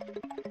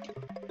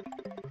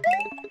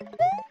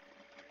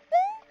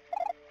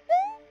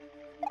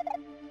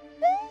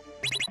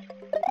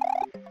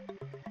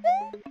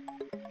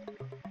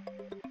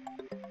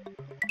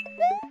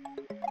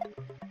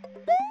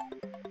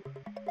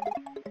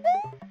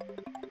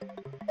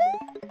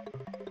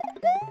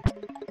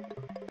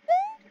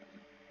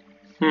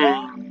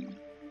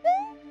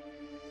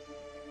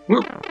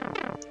 Whoop.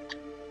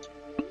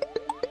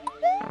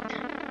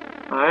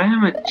 I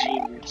am a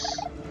genius.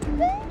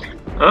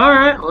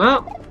 Alright,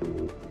 well.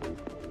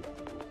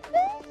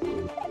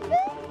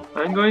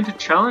 I'm going to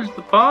challenge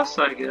the boss,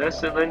 I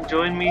guess, and then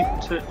join me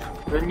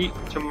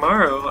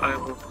tomorrow I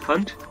will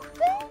hunt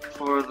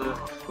for the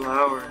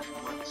flowers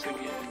once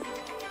again.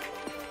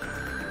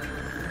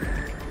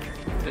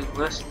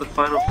 Unless the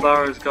final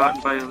flower is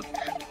gotten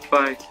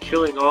by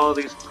killing all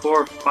these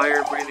poor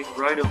fire-breathing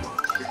rhino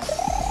monsters.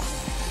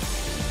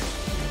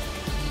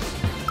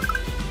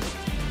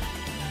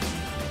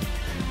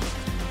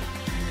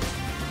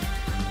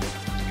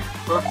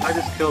 Well, I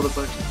just killed a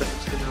bunch of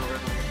things for no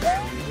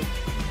reason.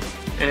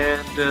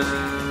 And,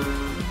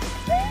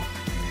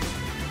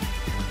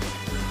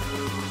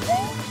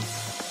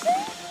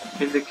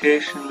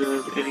 indication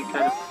of any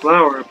kind of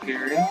flower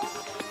appearing.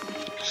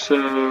 So,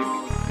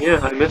 yeah,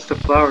 I missed a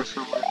flower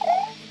somewhere.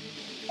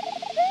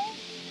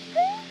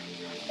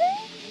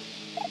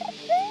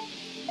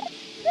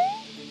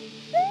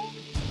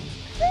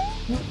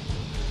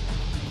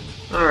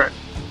 Alright.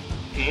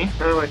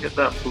 How do I get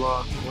that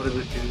block? What does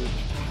it do?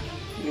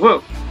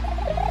 Whoa!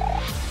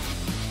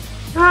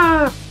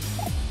 Ah!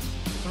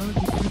 How did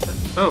you do that?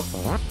 Oh,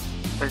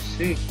 I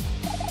see.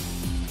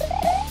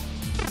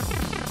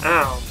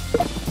 Ow.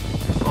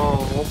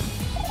 Oh.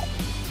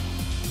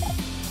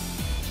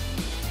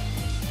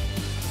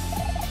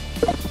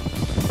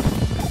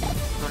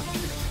 I'm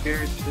too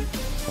scared to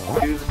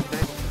do the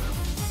thing.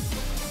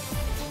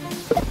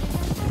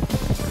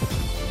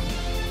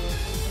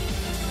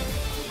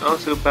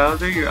 Also,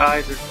 Bowser, your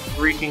eyes are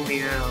freaking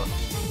me out.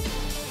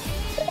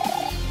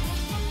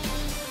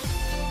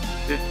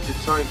 Did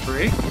something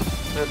break?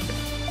 Okay.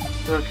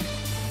 Okay.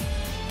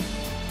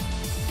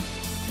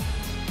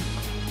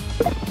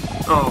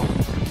 Oh.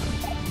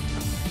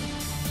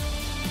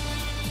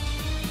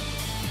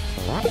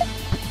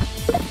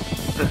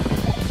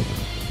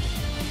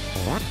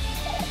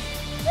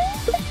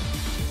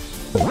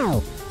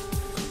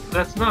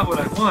 That's not what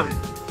I wanted.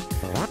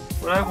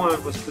 What I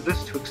wanted was for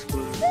this to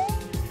explode.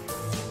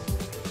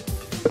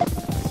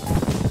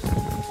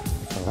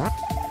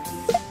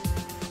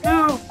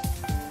 No!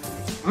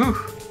 Whew.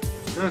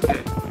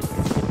 Okay.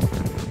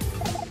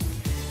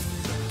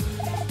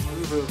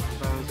 Move over,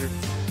 Bowser.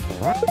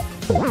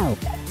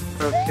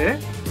 Okay.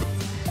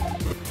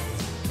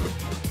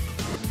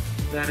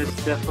 That is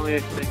definitely a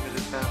thing that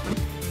has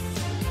happened.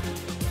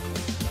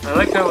 I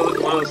like how one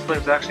of those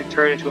flames actually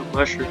turned into a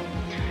mushroom.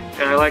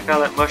 And I like how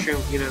that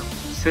mushroom, you know,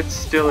 sits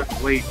still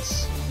and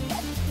waits.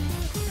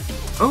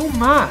 Oh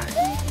my!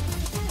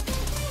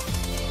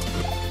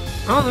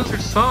 Oh, those are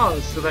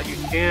saws so that you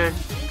can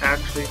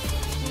actually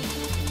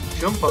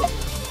jump on them.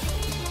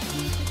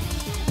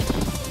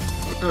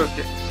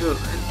 Okay, so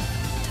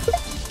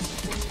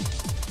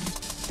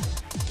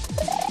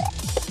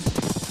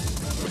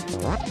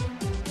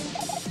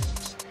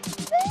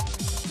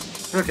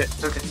Okay,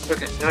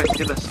 now I can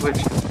get that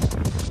switch.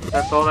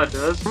 That's all that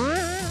does?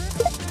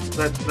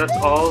 That's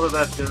all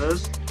that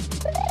does?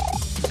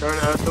 Darn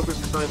it, I was hoping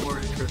to find more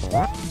interest.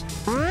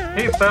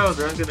 Hey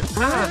Bowser, I'm gonna...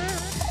 Ah!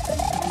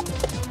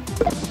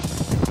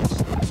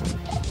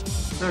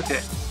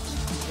 Okay.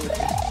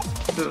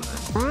 So then.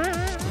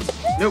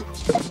 Nope.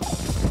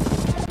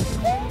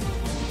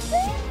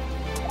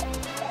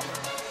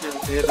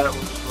 Okay, that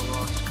was a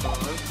lost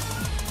cause.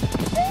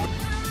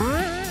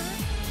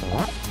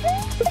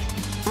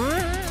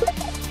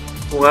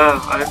 Wow,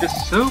 I'm just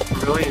so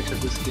brilliant at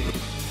this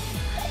game.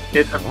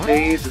 It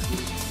amazes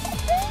me.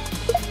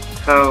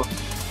 How...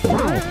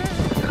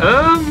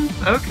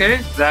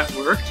 okay, that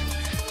worked.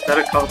 That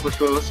accomplished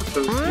what it was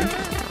supposed to.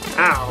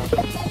 Ow.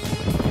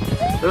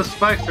 Those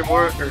spikes are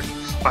more...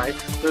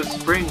 those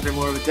springs are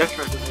more of a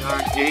detriment than they are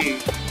an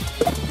aid.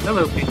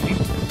 Hello, Pinky.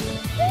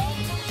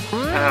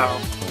 Ow.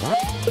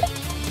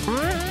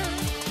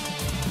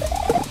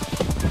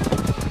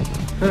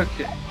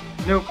 Okay.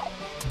 Nope.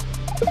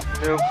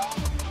 Nope.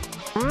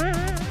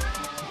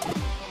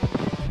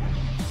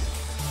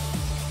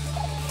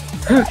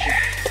 Okay.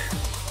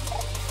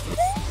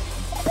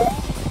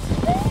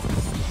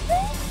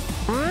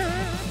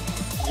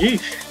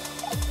 Yeesh.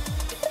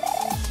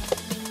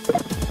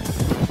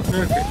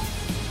 Okay.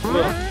 Come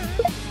on.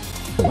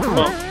 Come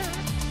on.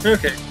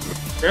 Okay.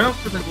 Now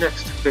for the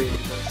next phase,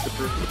 I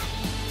suppose.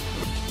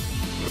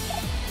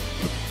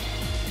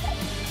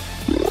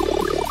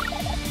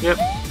 Yep.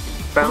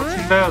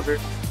 Bouncing Bowser.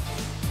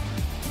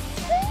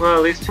 Well,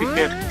 at least he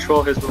can't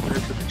control his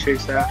momentum and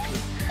chase after me.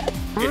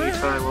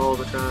 Anytime, all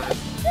the time.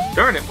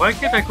 Darn it, why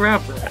can't I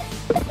grab that?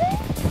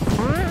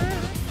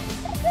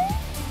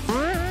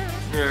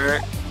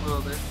 Alright,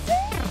 well then.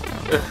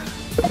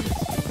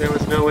 There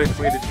was no way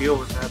for me to deal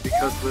with that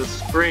because of the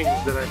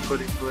springs that I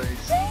put in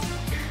place.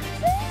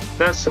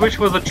 That switch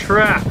was a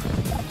trap!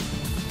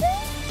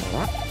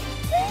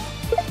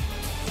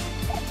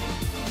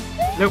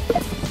 Nope.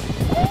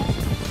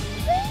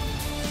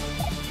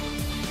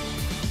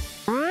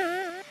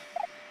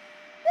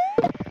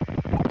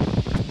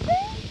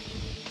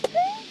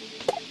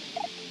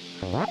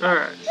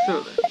 Alright,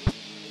 so then.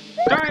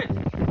 Darn it!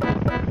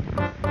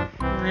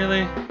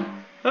 Really?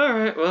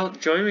 Alright, well,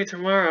 join me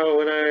tomorrow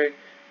when I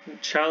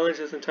challenge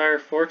this entire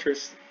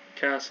fortress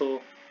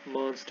castle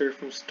monster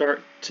from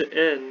start to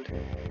end.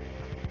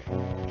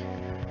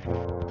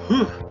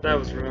 Whew, that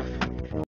was rough.